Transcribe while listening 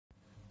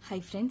Hi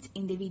friends,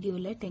 இந்த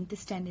வீடியோல 10th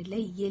ஸ்டாண்டர்ட்ல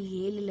இயல்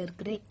 7ல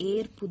இருக்கிற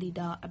ஏர்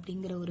புதிதா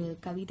அப்படிங்கிற ஒரு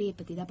கவிதையை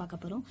பத்தி தான்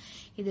பார்க்க போறோம்.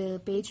 இது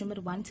பேஜ்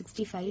நம்பர்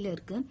 165ல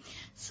இருக்கு.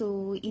 சோ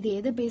இது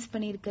எதை பேஸ்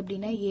பண்ணி இருக்கு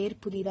அப்படின்னா ஏர்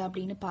புதிதா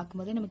அப்படின்னு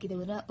பார்க்கும்போது நமக்கு இது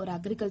ஒரு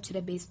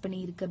அக்ரிகல்ச்சரை பேஸ்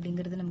பண்ணி இருக்கு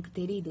அப்படிங்கிறது நமக்கு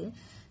தெரியுது.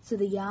 சோ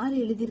இது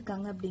யார்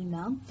எழுதியிருக்காங்க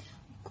அப்படின்னா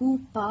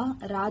கூப்பா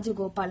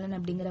ராஜகோபாலன்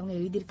அப்படிங்கிறவங்க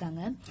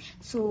எழுதியிருக்காங்க.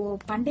 சோ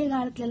பண்டைய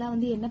காலத்துல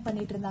எல்லாம் என்ன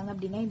பண்ணிட்டு இருந்தாங்க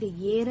அப்படின்னா இந்த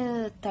ஏற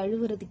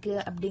தழுவுறதுக்கு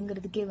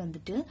அப்படிங்கறதுக்கே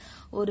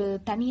ஒரு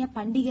தனியா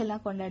பண்டிகை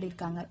எல்லாம் கொண்டாடி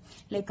இருக்காங்க.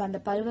 லைக்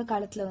அந்த பருவ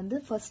காலத்துல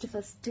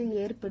ஃபர்ஸ்ட்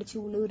ஏர் பிடிச்சு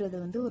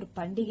உழுவுறது ஒரு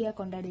பண்டிகையா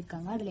கொண்டாடி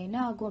இருக்காங்க. அதுல என்ன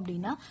ஆகும்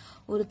அப்படின்னா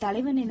ஒரு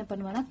தலைவன் என்ன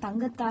பண்ணுவான்னா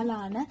தங்கத்தால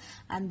ஆன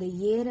அந்த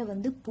ஏரை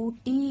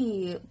பூட்டி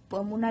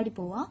முன்னாடி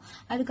போவான்.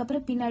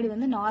 அதுக்கப்புறம்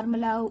பின்னாடி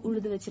நார்மலா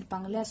உழுது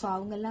வச்சிருப்பாங்க இல்லையா. சோ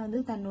அவங்க எல்லாம்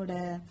தன்னோட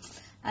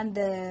அந்த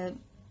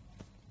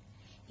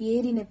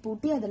ஏரினை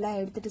பூட்டி அதெல்லாம்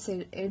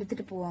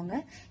எடுத்துட்டு போவாங்க.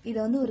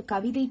 இத ஒரு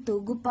கவிதை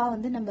தொகுப்பா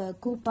நம்ம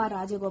கூப்பா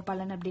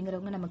ராஜகோபாலன்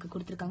அப்படிங்கறவங்க நமக்கு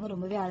கொடுத்திருக்காங்க.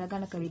 ரொம்பவே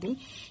அழகான கவிதை.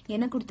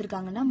 என்ன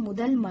கொடுத்திருக்காங்கன்னா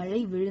முதல் மழை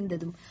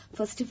விழுந்ததும்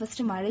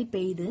ஃபர்ஸ்ட் மழை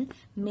பெய்து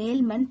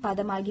மேல் மண்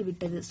பதமாகி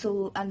விட்டது. சோ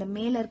அந்த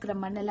மேல இருக்கிற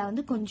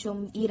மண்ணெல்லாம்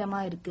கொஞ்சம்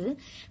ஈரமா இருக்கு.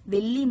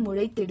 வெள்ளி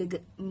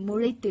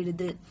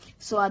முளைத்திடுது.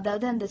 சோ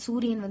அதாவது அந்த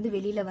சூரியன்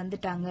வெளியில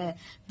வந்துட்டாங்க.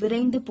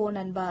 விரைந்து போ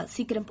நண்பா,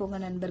 சீக்கிரம் போங்க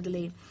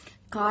நண்பர்களே.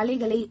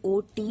 காளைகளை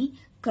ஓட்டி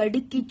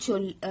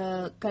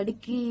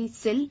கடுக்கி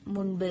செல்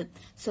முன்பு.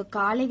 சோ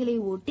காளைகளை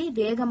ஓட்டி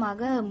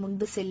வேகமாக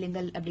முன்பு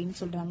செல்லுங்கள் அப்படின்னு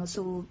சொல்றாங்க.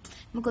 சோ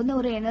நமக்கு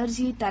ஒரு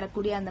எனர்ஜி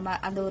தரக்கூடிய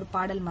அந்த ஒரு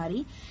பாடல் மாதிரி.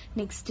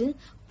 நெக்ஸ்ட்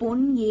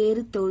பொன்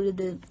ஏறு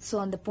தொழுது. சோ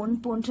அந்த பொன்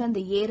போன்ற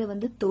அந்த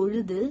ஏறு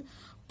தொழுது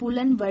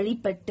புலன்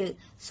வழிபட்டு.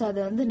 சோ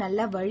அத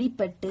நல்லா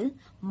வழிபட்டு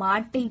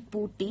மாட்டை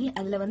பூட்டி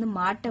அதுல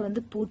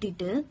மாட்டை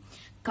பூட்டிட்டு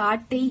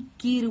காட்டை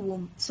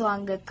கீறுவோம். சோ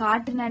அங்க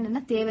காட்டுனா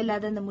என்னன்னா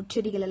தேவையில்லாத அந்த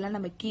முச்செடிகள் எல்லாம்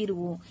நம்ம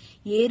கீறுவோம்.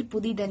 ஏர்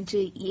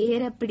புதிதன்று.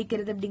 ஏற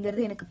பிடிக்கிறது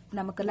அப்படிங்கறது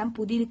நமக்கெல்லாம்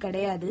புதிது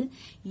கிடையாது.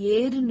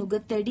 ஏறு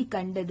நுகத்தடி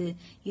கண்டது.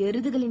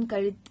 எருதுகளின்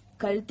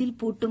கழுத்தில்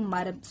பூட்டும்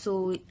மரம். சோ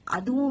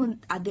அதுவும்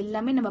அது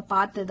எல்லாமே நம்ம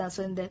பார்த்ததுதான்.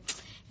 சோ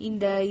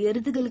இந்த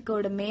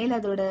எருதுகளுக்கோட மேல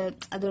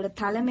அதோட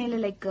தலை மேல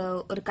லைக்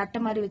ஒரு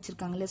கட்டை மாதிரி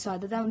வச்சிருக்காங்கல்ல. சோ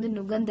அதுதான்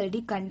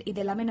நுகந்தடி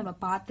இதெல்லாமே நம்ம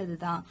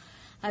பார்த்ததுதான்.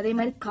 அதே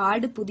மாதிரி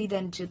காடு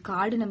புதிதன்று.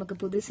 காடு நமக்கு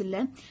புதுசு இல்ல.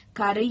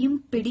 கரையும்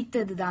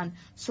பிடித்ததுதான்.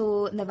 சோ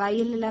இந்த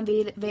வயல் எல்லாம்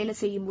வேலை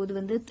செய்யும்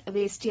போது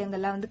வேஷ்டி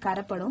அங்கெல்லாம்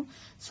கரைப்படும்.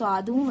 சோ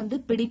அதுவும்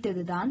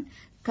பிடித்ததுதான்.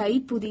 கை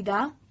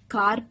புதிதா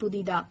கார்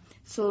புதிதா.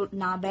 சோ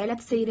நான் வேலை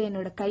செய்யற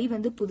என்னோட கை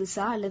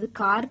புதுசா அல்லது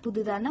கார்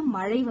புதுதானா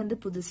மழை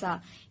புதுசா?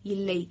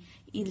 இல்லை.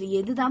 இதுல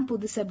எதுதான்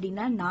புதுசு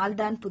அப்படின்னா நாள்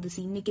தான் புதுசு.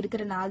 இன்னைக்கு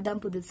இருக்கிற நாள்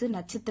தான் புதுசு.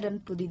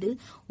 நட்சத்திரம் புதிது,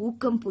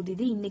 ஊக்கம்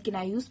புதிது. இன்னைக்கு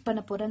நான் யூஸ்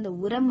பண்ண போற அந்த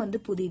உரம்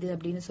புதிது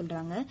அப்படின்னு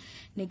சொல்றாங்க.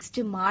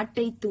 நெக்ஸ்ட்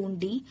மாட்டை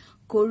தூண்டி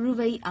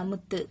கொழுவை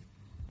அமுத்து.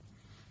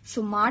 சோ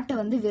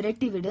மாட்டை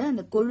விரட்டி விடு.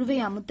 அந்த கொழுவை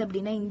அமுத்து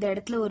அப்படின்னா இந்த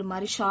இடத்துல ஒரு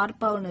மாதிரி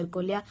ஷார்ப்பா ஒண்ணு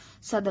இருக்கும் இல்லையா.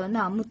 சோ அத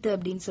அமுத்து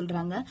அப்படின்னு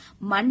சொல்றாங்க.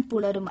 மண்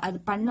புலரும். அது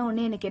பண்ண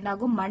உடனே எனக்கு என்ன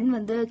ஆகும், மண்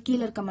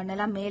கீழே இருக்க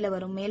மண்ணெல்லாம் மேல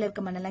வரும், மேல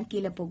இருக்க மண்ணெல்லாம்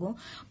கீழே போகும்.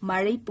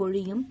 மழை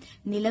பொழியும்,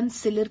 நிலம்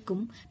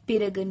சிலிர்க்கும்,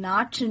 பிறகு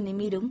நாற்று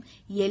நிமிரும்,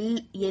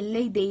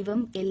 எல்லை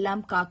தெய்வம்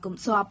எல்லாம் காக்கும்.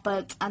 சோ அப்ப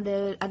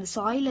அந்த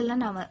சாயில்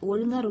எல்லாம் நான்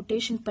ஒழுங்கா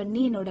ரொட்டேஷன்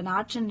பண்ணி என்னோட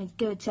நாற்றை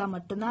நிக்க வச்சா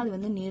மட்டும்தான்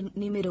அது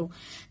நிமிரும்.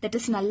 தட்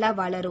இஸ் நல்லா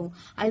வளரும்.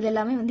 அது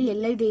எல்லாமே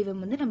எல்லை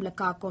தெய்வம் நம்மள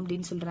காக்கும்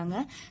அப்படின்னு சொல்றாங்க.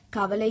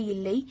 கவலை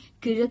இல்லை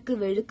கிழக்கு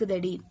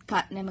வெளுக்குதடி.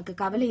 நமக்கு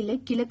கவலை இல்லை,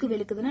 கிழக்கு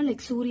வெளுக்குதுன்னா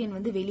லைக்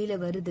சூரியன் வெளியில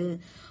வருது.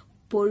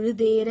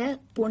 பொழுதேற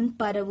பொன்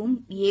பரவும்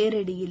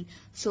ஏரடியில்.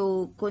 சோ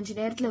கொஞ்ச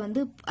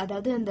நேரத்துல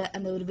அதாவது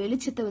அந்த ஒரு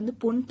வெளிச்சத்தை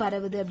பொன்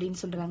பரவுது அப்படின்னு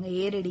சொல்றாங்க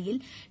ஏரடியில்.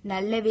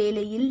 நல்ல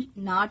வேளையில்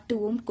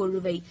நாட்டுவோம்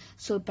கொழுவை.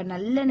 சோ இப்ப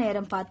நல்ல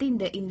நேரம் பார்த்து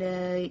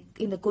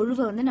இந்த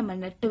கொழுவை நம்ம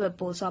நட்டு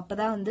வைப்போம். சோ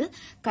அப்பதான்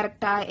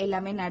கரெக்டா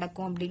எல்லாமே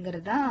நடக்கும்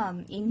அப்படிங்கறதுதான்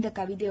இந்த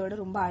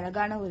கவிதையோட ரொம்ப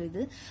அழகான ஒரு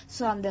இது.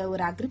 சோ அந்த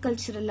ஒரு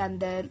அக்ரிகல்ச்சரல்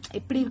அந்த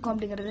எப்படி இருக்கும்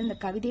அப்படிங்கறது இந்த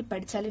கவிதையை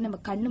படிச்சாலே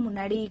நம்ம கண்ணு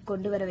முன்னாடி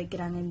கொண்டு வர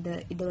வைக்கிறாங்க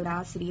இதோட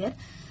ஆசிரியர்.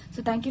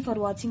 So thank you for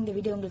watching the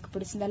video. உங்களுக்கு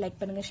பிடிச்சிருந்தா லைக்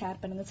பண்ணுங்க,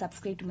 ஷேர் பண்ணுங்க,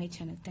 subscribe to my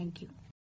channel. Thank you.